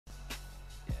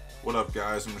What up,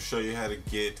 guys? I'm going to show you how to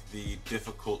get the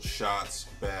difficult shots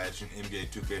badge in NBA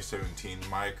 2K17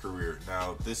 MyCAREER.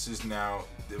 Now,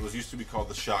 it was used to be called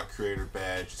the shot creator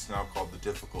badge. It's now called the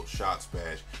difficult shots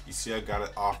badge. You see I got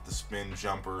it off the spin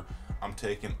jumper. I'm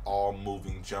taking all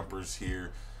moving jumpers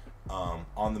here,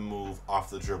 on the move, off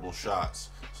the dribble shots.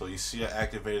 So you see I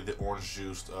activated the orange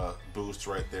juice boost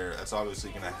right there. That's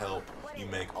obviously going to help you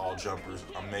make all jumpers.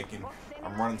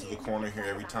 I'm running to the corner here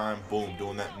every time, boom,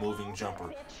 doing that moving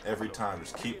jumper every time.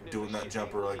 Just keep doing that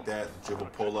jumper like that, dribble,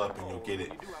 pull up, and you'll get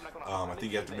it. I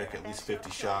think you have to make at least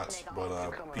 50 shots,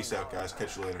 but peace out, guys.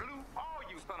 Catch you later.